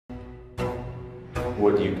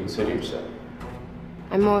What do you consider yourself?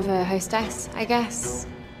 I'm more of a hostess, I guess.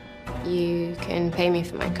 You can pay me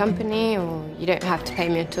for my company, or you don't have to pay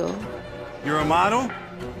me at all. You're a model?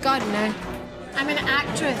 God, no. I'm an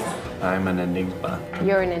actress. I'm an enigma.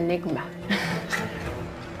 You're an enigma.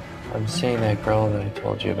 I'm seeing that girl that I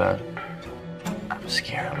told you about. I'm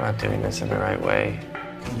scared I'm not doing this in the right way.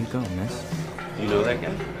 Can you go, miss? You know that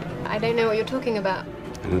guy? I don't know what you're talking about.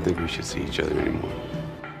 I don't think we should see each other anymore.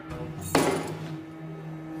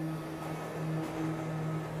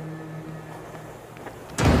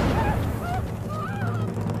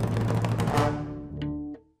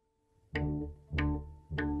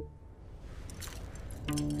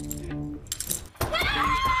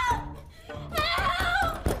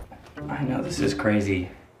 I know this is crazy,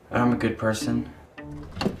 but I'm a good person,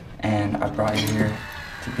 and I brought you here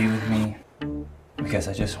to be with me because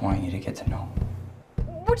I just want you to get to know me.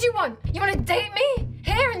 What do you want? You want to date me?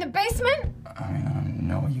 Here in the basement? I mean, I don't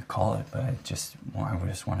know what you call it, but I just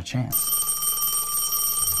want a chance.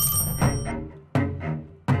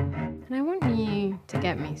 And I want you to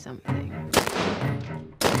get me something.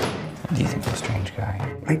 Do you think I'm a strange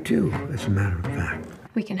guy? I do, as a matter of fact.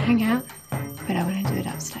 We can hang out, but I want to do it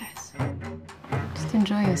upstairs. Just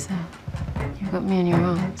enjoy yourself. You've got me in your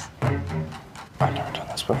arms. I've never done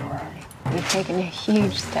this before. You've taken a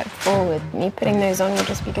huge step forward. Me putting those on will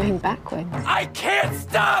just be going backwards. I can't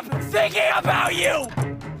stop thinking about you!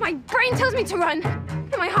 My brain tells me to run,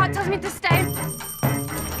 and my heart tells me to stay.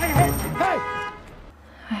 Hey!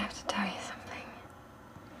 I have to tell you something.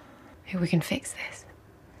 Maybe we can fix this.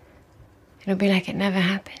 It'll be like it never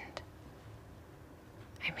happened.